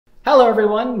Hello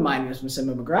everyone, my name is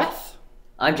Massimo McGrath.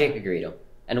 I'm Jacob Garrido,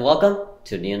 and welcome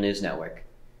to Neil News Network.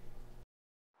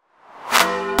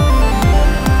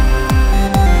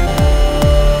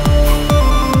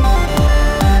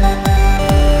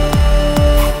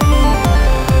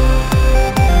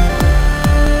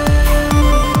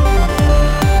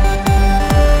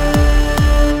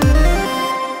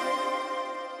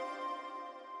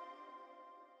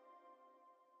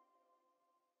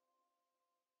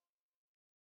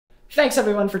 Thanks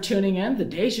everyone for tuning in. The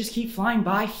days just keep flying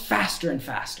by faster and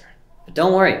faster. But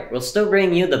don't worry, we'll still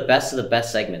bring you the best of the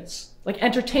best segments. Like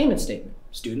Entertainment Statement,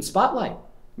 Student Spotlight,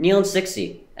 Neil and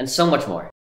 60, and so much more.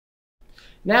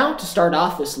 Now, to start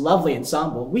off this lovely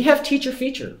ensemble, we have Teacher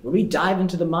Feature, where we dive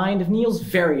into the mind of Neil's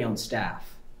very own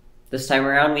staff. This time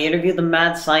around, we interview the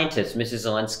mad scientist, Mr.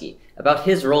 Zelensky, about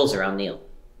his roles around Neil.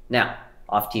 Now,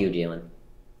 off to you, Jalen.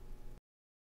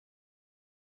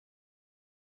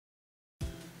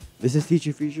 This is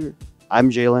Teacher Feature.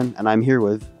 I'm Jalen, and I'm here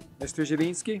with Mr.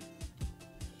 Zielinski.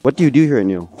 What do you do here at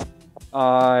Neil?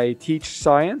 I teach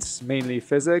science, mainly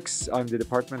physics. I'm the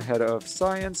department head of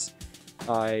science.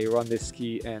 I run the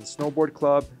ski and snowboard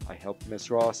club. I help Miss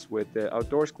Ross with the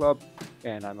outdoors club,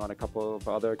 and I'm on a couple of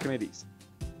other committees.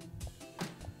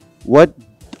 What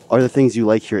are the things you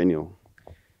like here at Neil?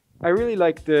 I really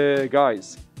like the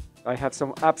guys. I have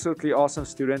some absolutely awesome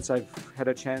students. I've had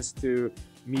a chance to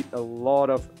meet a lot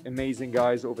of amazing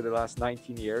guys over the last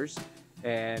 19 years,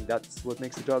 and that's what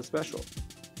makes the job special.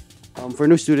 For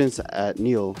new students at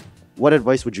Neil, what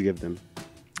advice would you give them?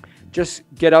 Just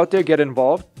get out there, get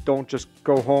involved. Don't just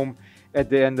go home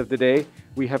at the end of the day.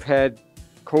 We have had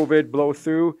COVID blow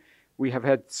through. We have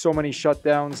had so many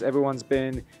shutdowns. Everyone's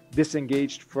been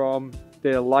disengaged from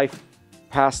their life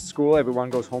past school.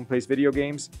 Everyone goes home, plays video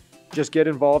games. Just get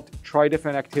involved, try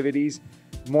different activities.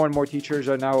 More and more teachers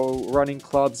are now running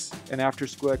clubs and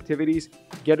after-school activities.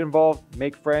 Get involved,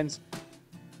 make friends.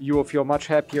 You will feel much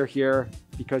happier here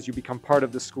because you become part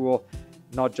of the school,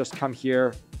 not just come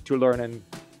here to learn and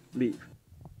leave.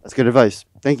 That's good advice.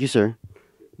 Thank you, sir.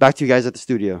 Back to you guys at the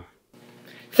studio.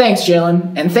 Thanks,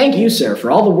 Jalen, and thank you, sir, for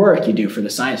all the work you do for the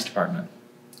science department.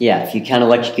 Yeah, if you count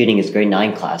electrocuting his grade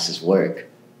 9 class as work.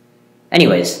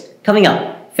 Anyways, coming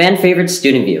up, fan favorite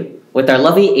student view with our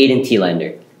lovely Aiden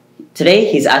Thielander.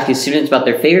 Today, he's asking students about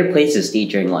their favorite places to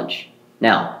eat during lunch.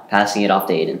 Now, passing it off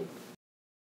to Aiden.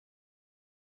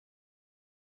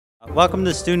 Welcome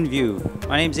to Student View.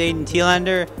 My name's Aiden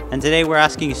Thielander, and today we're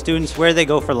asking students where they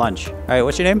go for lunch. All right,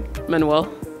 what's your name?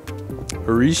 Manuel.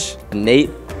 Harish. Nate.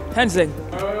 Tenzing.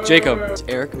 Jacob. It's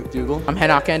Eric McDougal. I'm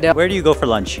Hanoch Kandel. Where do you go for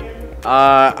lunch?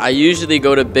 I usually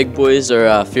go to Big Boys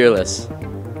or Fearless.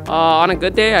 On a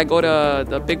good day, I go to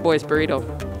the Big Boys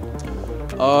Burrito.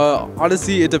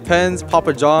 Honestly, it depends.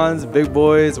 Papa John's, Big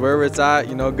Boys, wherever it's at,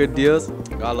 you know, good deals.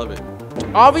 I love it.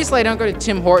 Obviously, I don't go to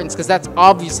Tim Hortons because that's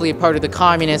obviously a part of the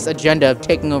communist agenda of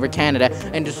taking over Canada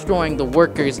and destroying the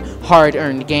workers'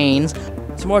 hard-earned gains.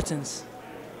 Tim Hortons.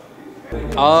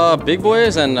 Big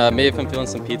Boys, and maybe if I'm feeling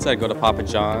some pizza, I'd go to Papa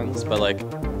John's. But like,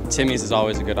 Timmy's is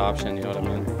always a good option. You know what I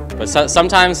mean? But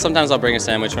sometimes I'll bring a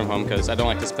sandwich from home because I don't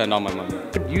like to spend all my money.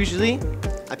 Usually,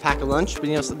 I pack a lunch, but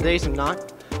you know, some days I'm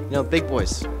not. You know, Big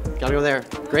Boys, gotta go there.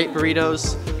 Great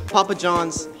burritos. Papa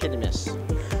John's, hit and miss.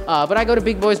 But I go to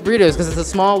Big Boys Burritos because it's a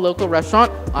small local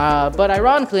restaurant. But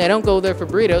ironically, I don't go there for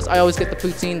burritos. I always get the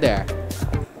poutine there.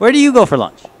 Where do you go for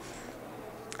lunch?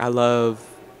 I love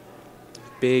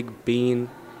Big Bean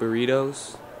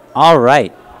Burritos. All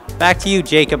right. Back to you,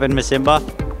 Jacob and Masimba.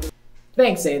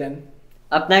 Thanks, Aiden.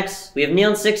 Up next, we have Neil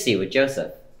and 60 with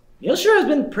Joseph. Neil sure has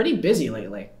been pretty busy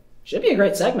lately. Should be a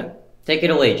great segment. Take it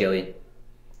away, Joey.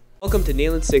 Welcome to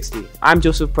Neil and 60. I'm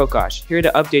Joseph Prokash, here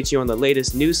to update you on the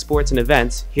latest news, sports, and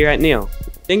events here at Neil.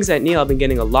 Things at Neil have been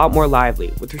getting a lot more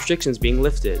lively, with restrictions being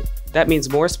lifted. That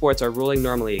means more sports are rolling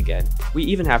normally again. We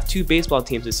even have 2 baseball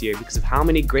teams this year because of how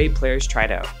many great players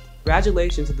tried out.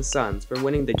 Congratulations to the Suns for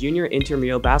winning the Junior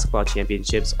Intramural Basketball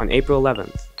Championships on April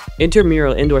 11th.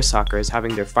 Intramural Indoor Soccer is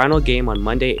having their final game on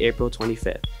Monday, April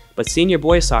 25th, but Senior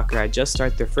Boys Soccer had just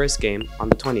started their first game on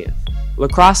the 20th.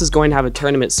 Lacrosse is going to have a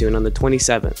tournament soon on the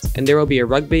 27th, and there will be a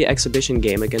rugby exhibition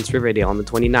game against Riverdale on the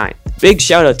 29th. Big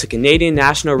shout out to Canadian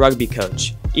national rugby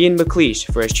coach Ian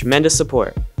McLeish for his tremendous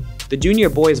support. The junior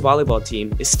boys volleyball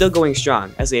team is still going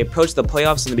strong as they approach the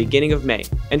playoffs in the beginning of May,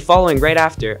 and following right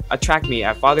after, a track meet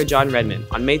at Father John Redmond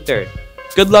on May 3rd.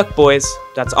 Good luck, boys!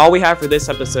 That's all we have for this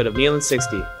episode of Neil and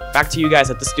 60. Back to you guys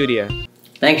at the studio.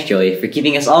 Thanks, Joey, for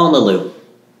keeping us all in the loop.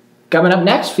 Coming up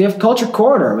next, we have Culture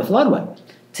Corridor with Ludwig.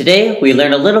 Today, we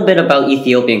learn a little bit about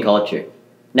Ethiopian culture.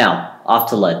 Now, off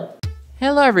to Lud.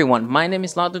 Hello everyone, my name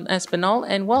is Ladun Espinal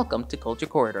and welcome to Culture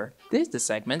Corridor. This is the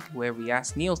segment where we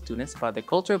ask Neil students about their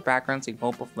cultural backgrounds in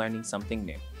hope of learning something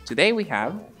new. Today we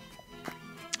have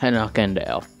Hanok and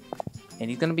Dale. And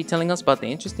he's going to be telling us about the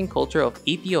interesting culture of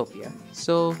Ethiopia.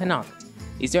 So, Hanok,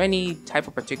 is there any type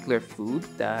of particular food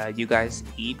that you guys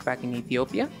eat back in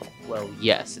Ethiopia? Well,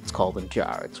 yes, it's called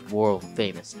injera. It's a world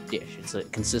famous dish.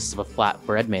 It consists of a flat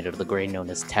bread made of the grain known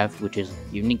as teff, which is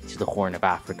unique to the Horn of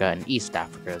Africa and East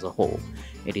Africa as a whole.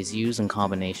 It is used in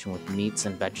combination with meats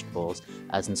and vegetables,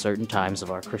 as in certain times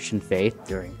of our Christian faith,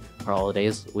 during our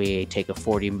holidays, we take a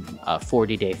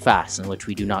 40-day fast in which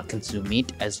we do not consume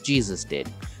meat as Jesus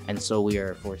did, and so we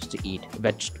are forced to eat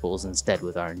vegetables instead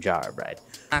with our injera bread.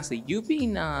 Lastly, you've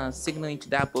been signaling to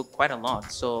that book quite a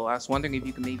lot, so I was wondering if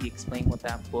you could maybe explain what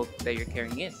that book that you're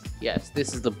carrying is. Yes,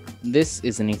 this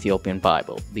is an Ethiopian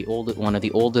Bible, one of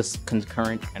the oldest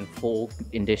concurrent and full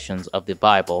editions of the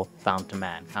Bible found to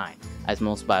mankind. As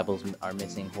most Bibles are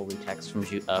missing holy texts from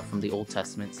the Old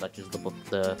Testament, such as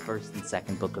the first and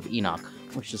second book of Enoch,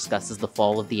 which discusses the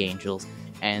fall of the angels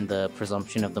and the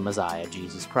presumption of the Messiah,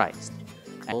 Jesus Christ.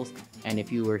 And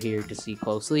if you were here to see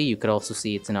closely, you could also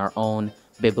see it's in our own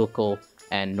biblical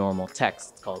and normal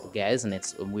text. It's called Gez, and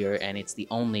it's the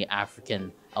only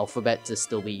African alphabet to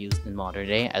still be used in modern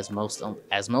day, as most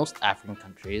African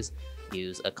countries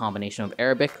use a combination of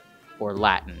Arabic or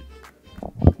Latin.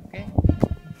 Okay,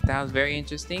 that was very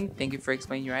interesting. Thank you for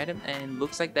explaining your item, and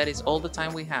looks like that is all the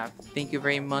time we have. Thank you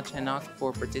very much, Hanok,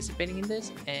 for participating in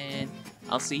this, and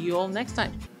I'll see you all next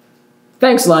time.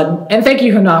 Thanks, Lud, and thank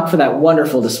you, Hanok, for that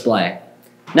wonderful display.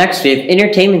 Next, we have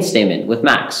Entertainment Statement with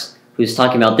Max, who's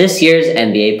talking about this year's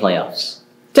NBA playoffs.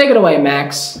 Take it away,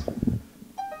 Max.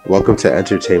 Welcome to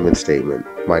Entertainment Statement.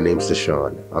 My name's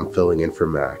Deshaun. I'm filling in for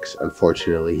Max.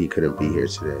 Unfortunately, he couldn't be here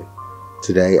today.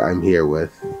 Today, I'm here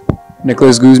with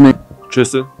Nicholas Guzman,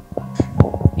 Tristan,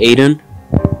 Aiden.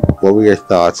 What were your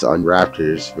thoughts on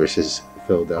Raptors versus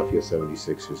Philadelphia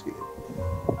 76ers game?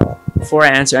 Before I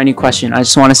answer any question, I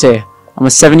just want to say I'm a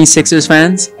 76ers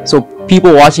fan, so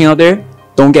people watching out there,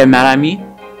 don't get mad at me.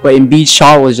 But Embiid's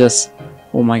shot was just,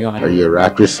 oh my god. Are you a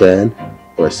Raptors fan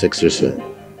or a Sixers fan?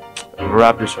 I'm a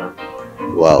Raptors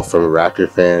fan. Well, from a Raptor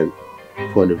fan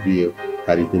point of view,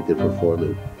 how do you think they're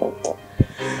performing?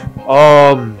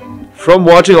 From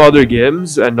watching all their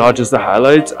games and not just the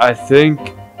highlights, I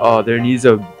think there needs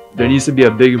to be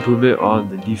a big improvement on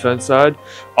the defense side.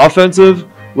 Offensive,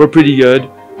 we're pretty good,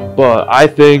 but I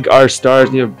think our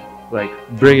stars need to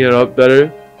bring it up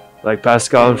better, like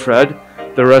Pascal and Fred.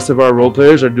 The rest of our role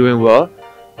players are doing well.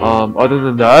 Other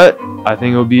than that, I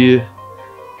think it'll be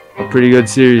a pretty good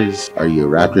series. Are you a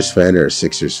Raptors fan or a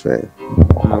Sixers fan?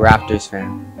 I'm a Raptors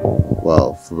fan.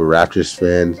 Well, from a Raptors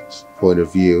fan's point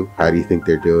of view, how do you think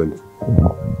they're doing?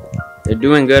 They're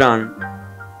doing good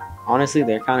honestly,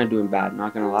 they're kind of doing bad,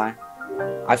 not gonna lie.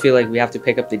 I feel like we have to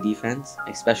pick up the defense,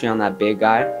 especially on that big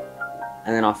guy.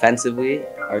 And then offensively,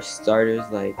 our starters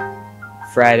like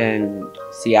Fred and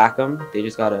Siakam, they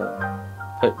just gotta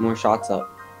put more shots up,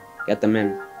 get them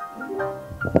in.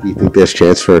 Do you think there's a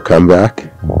chance for a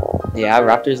comeback? Yeah,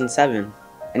 Raptors in 7,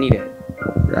 any day.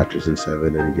 Raptors in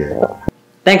 7 any day.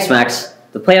 Thanks, Max.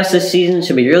 The playoffs this season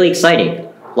should be really exciting.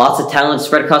 Lots of talent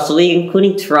spread across the league,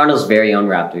 including Toronto's very own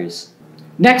Raptors.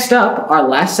 Next up, our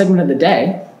last segment of the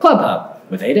day, Club Hub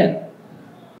with Aiden.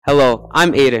 Hello,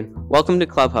 I'm Aiden. Welcome to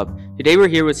Club Hub. Today we're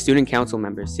here with student council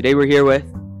members. Today we're here with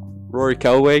Rory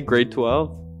Kelway, grade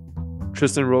 12.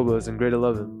 Tristan Robles in grade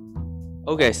 11.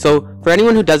 Okay, so for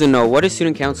anyone who doesn't know, what is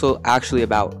student council actually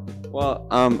about? Well,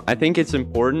 I think it's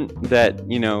important that,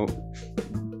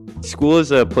 school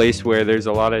is a place where there's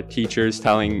a lot of teachers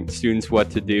telling students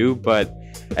what to do, but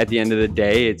at the end of the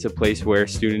day, it's a place where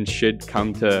students should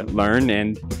come to learn.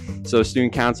 And so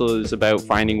student council is about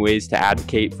finding ways to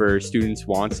advocate for students'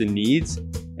 wants and needs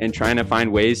and trying to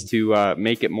find ways to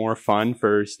make it more fun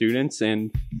for students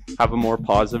and have a more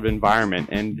positive environment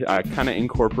and kind of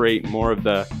incorporate more of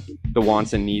the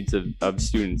wants and needs of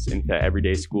students into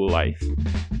everyday school life.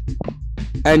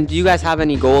 And do you guys have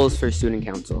any goals for student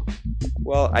council?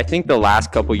 Well, I think the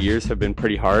last couple years have been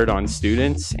pretty hard on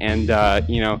students, and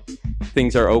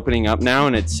things are opening up now,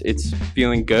 and it's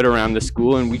feeling good around the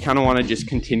school, and we kind of want to just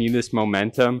continue this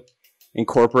momentum,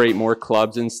 incorporate more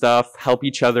clubs and stuff, help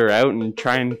each other out, and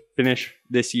try and finish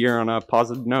this year on a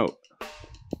positive note.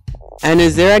 And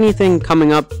is there anything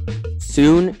coming up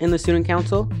soon in the student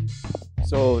council?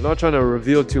 So not trying to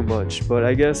reveal too much, but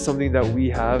I guess something that we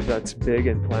have that's big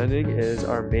and planning is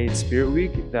our main Spirit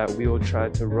Week that we will try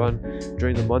to run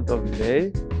during the month of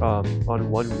May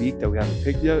on 1 week that we haven't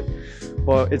picked yet.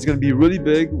 But it's going to be really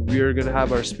big. We are going to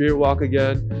have our Spirit Walk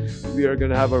again. We are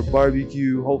going to have our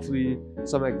barbecue, hopefully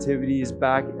some activities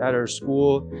back at our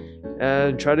school.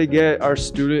 and try to get our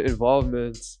student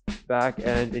involvement back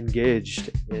and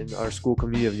engaged in our school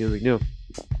community of Neil McNeil.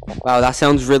 Wow, that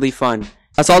sounds really fun.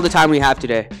 That's all the time we have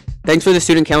today. Thanks for the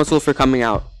student council for coming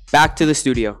out. Back to the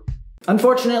studio.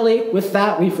 Unfortunately, with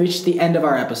that, we've reached the end of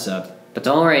our episode. But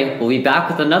don't worry, we'll be back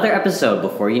with another episode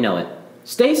before you know it.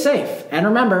 Stay safe, and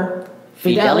remember,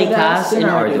 Fidelitas in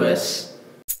Arduis.